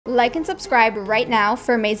Like and subscribe right now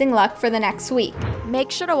for amazing luck for the next week. Make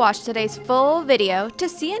sure to watch today's full video to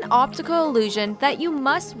see an optical illusion that you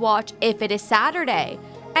must watch if it is Saturday.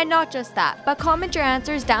 And not just that, but comment your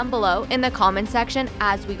answers down below in the comment section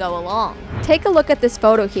as we go along. Take a look at this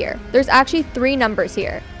photo here. There's actually 3 numbers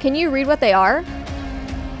here. Can you read what they are?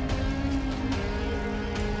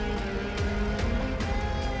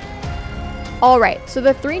 Alright, so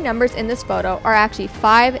the 3 numbers in this photo are actually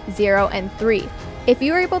 5, 0, and 3. If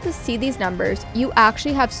you are able to see these numbers, you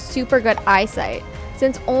actually have super good eyesight,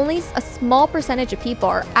 since only a small percentage of people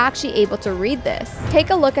are actually able to read this.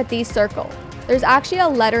 Take a look at these circles. There's actually a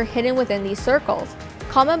letter hidden within these circles.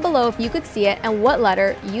 Comment below if you could see it and what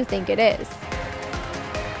letter you think it is.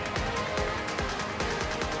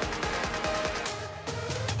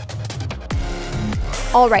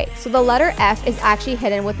 Alright, so the letter F is actually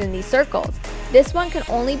hidden within these circles. This one can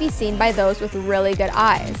only be seen by those with really good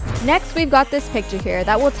eyes. Next, we've got this picture here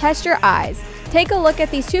that will test your eyes. Take a look at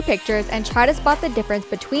these 2 pictures and try to spot the difference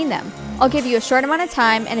between them. I'll give you a short amount of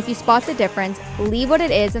time, and if you spot the difference, leave what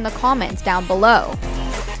it is in the comments down below.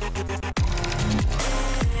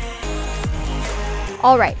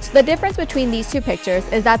 Alright, so the difference between these 2 pictures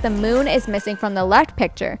is that the moon is missing from the left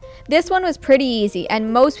picture. This one was pretty easy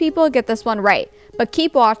and most people get this one right, but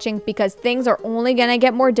keep watching because things are only gonna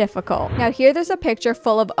get more difficult. Now here there's a picture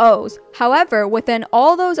full of O's. However, within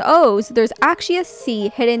all those O's, there's actually a C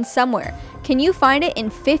hidden somewhere. Can you find it in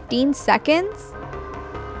 15 seconds?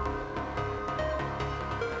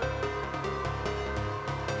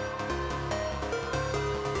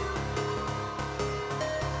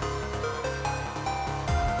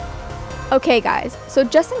 Okay guys, so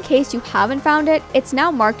just in case you haven't found it, it's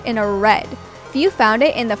now marked in a red. If you found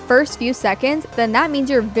it in the first few seconds, then that means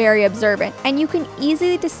you're very observant and you can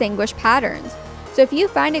easily distinguish patterns. So if you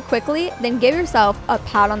find it quickly, then give yourself a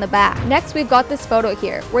pat on the back. Next, we've got this photo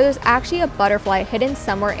here, where there's actually a butterfly hidden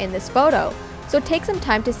somewhere in this photo. So take some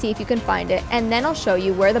time to see if you can find it, and then I'll show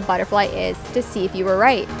you where the butterfly is to see if you were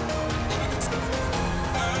right.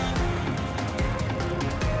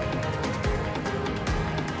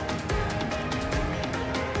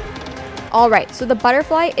 Alright, so the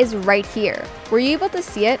butterfly is right here. Were you able to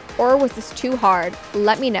see it, or was this too hard?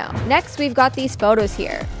 Let me know. Next, we've got these photos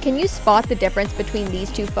here. Can you spot the difference between these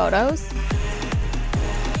 2 photos?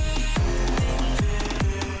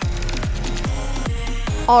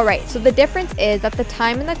 Alright, so the difference is that the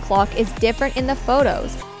time in the clock is different in the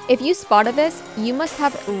photos. If you spotted this, you must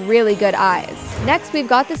have really good eyes. Next, we've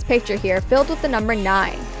got this picture here filled with the number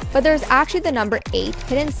 9, but there's actually the number 8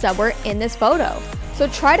 hidden somewhere in this photo. So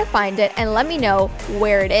try to find it and let me know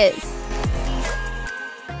where it is.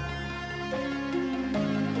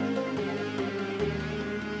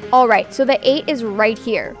 Alright, so the 8 is right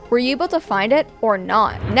here. Were you able to find it or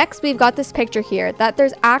not? Next, we've got this picture here that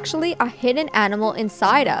there's actually a hidden animal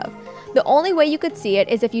inside of. The only way you could see it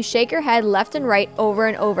is if you shake your head left and right over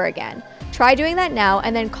and over again. Try doing that now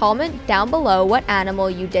and then comment down below what animal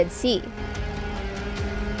you did see.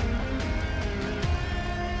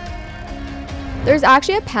 There's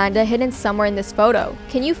actually a panda hidden somewhere in this photo.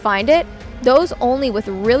 Can you find it? Those only with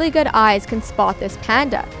really good eyes can spot this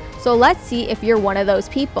panda. So let's see if you're one of those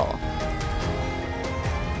people.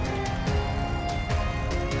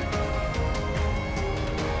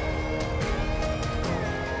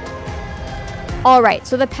 Alright,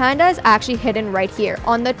 so the panda is actually hidden right here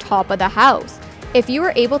on the top of the house. If you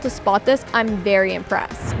were able to spot this, I'm very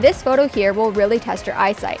impressed. This photo here will really test your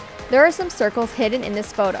eyesight. There are some circles hidden in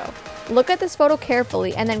this photo. Look at this photo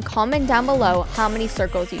carefully and then comment down below how many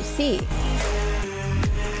circles you see.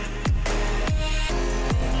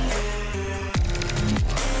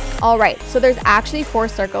 Alright, so there's actually 4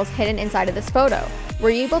 circles hidden inside of this photo. Were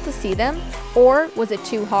you able to see them, or was it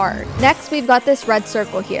too hard? Next, we've got this red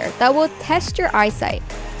circle here that will test your eyesight.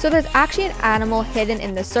 So there's actually an animal hidden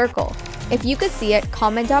in this circle. If you could see it,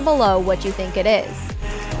 comment down below what you think it is.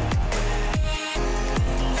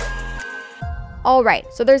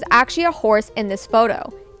 Alright, so there's actually a horse in this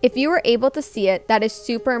photo. If you were able to see it, that is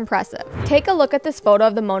super impressive. Take a look at this photo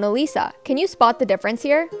of the Mona Lisa. Can you spot the difference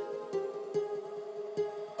here?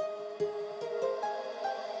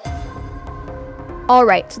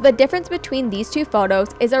 Alright, so the difference between these 2 photos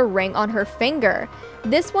is a ring on her finger.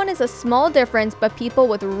 This one is a small difference, but people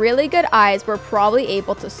with really good eyes were probably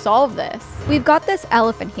able to solve this. We've got this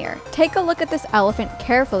elephant here. Take a look at this elephant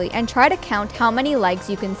carefully and try to count how many legs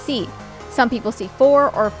you can see. Some people see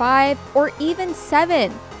 4 or 5 or even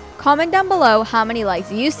 7. Comment down below how many legs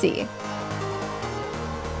you see.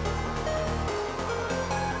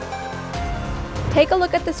 Take a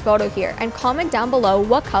look at this photo here and comment down below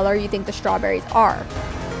what color you think the strawberries are.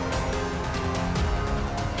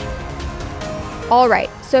 Alright,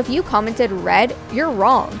 so if you commented red, you're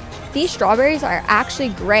wrong. These strawberries are actually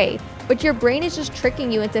gray, but your brain is just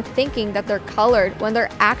tricking you into thinking that they're colored when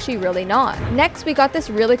they're actually really not. Next, we got this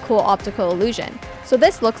really cool optical illusion. So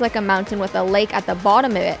this looks like a mountain with a lake at the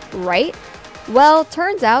bottom of it, right? Well,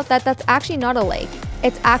 turns out that that's actually not a lake.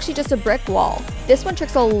 It's actually just a brick wall. This one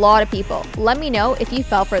tricks a lot of people. Let me know if you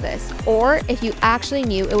fell for this, or if you actually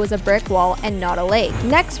knew it was a brick wall and not a lake.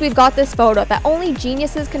 Next, we've got this photo that only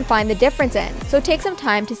geniuses can find the difference in, so take some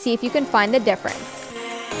time to see if you can find the difference.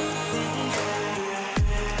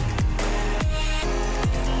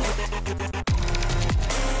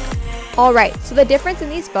 Alright, so the difference in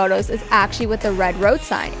these photos is actually with the red road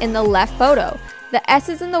sign in the left photo. The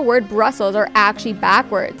S's in the word Brussels are actually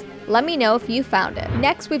backwards. Let me know if you found it.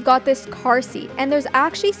 Next, we've got this car seat, and there's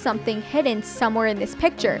actually something hidden somewhere in this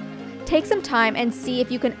picture. Take some time and see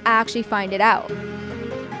if you can actually find it out.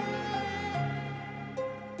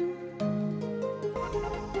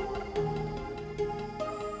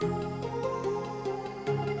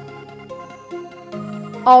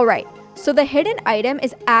 Alright, so the hidden item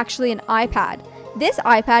is actually an iPad. This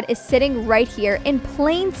iPad is sitting right here in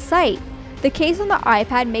plain sight. The case on the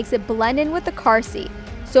iPad makes it blend in with the car seat.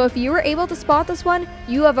 So if you were able to spot this one,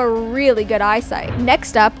 you have a really good eyesight.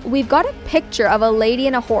 Next up, we've got a picture of a lady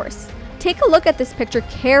and a horse. Take a look at this picture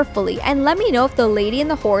carefully and let me know if the lady and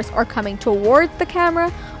the horse are coming towards the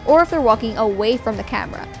camera or if they're walking away from the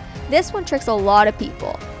camera. This one tricks a lot of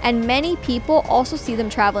people, and many people also see them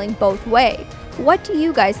traveling both ways. What do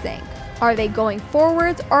you guys think? Are they going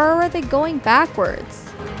forwards or are they going backwards?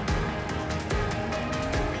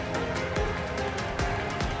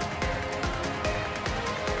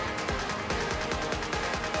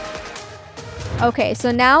 Okay, so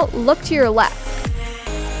now look to your left.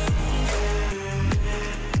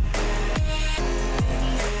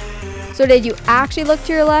 So did you actually look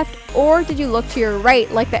to your left, or did you look to your right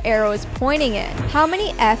like the arrow is pointing in? How many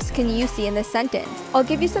F's can you see in this sentence? I'll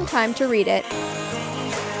give you some time to read it.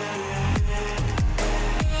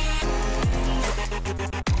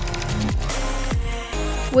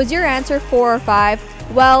 Was your answer 4 or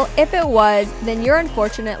 5? Well, if it was, then you're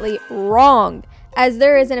unfortunately wrong, as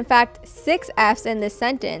there is in fact 6 F's in this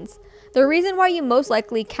sentence. The reason why you most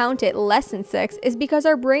likely count it less than 6 is because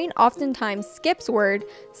our brain oftentimes skips words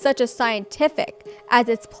such as scientific, as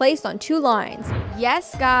it's placed on 2 lines.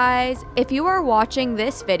 Yes, guys, if you are watching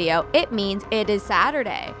this video, it means it is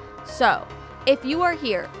Saturday. So, if you are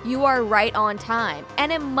here, you are right on time,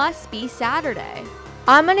 and it must be Saturday.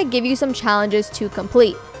 I'm gonna give you some challenges to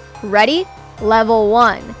complete. Ready? Level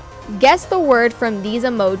 1. Guess the word from these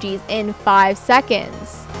emojis in 5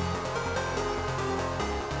 seconds.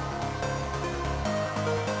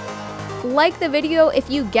 Like the video if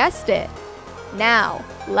you guessed it. Now,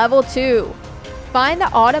 level 2. Find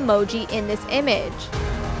the odd emoji in this image.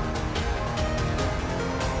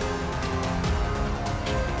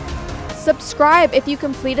 Subscribe if you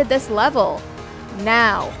completed this level.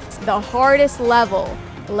 Now, the hardest level,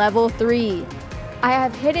 level 3. I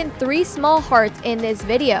have hidden 3 small hearts in this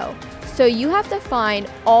video, so you have to find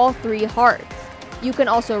all 3 hearts. You can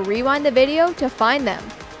also rewind the video to find them.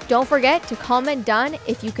 Don't forget to comment done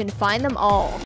if you can find them all.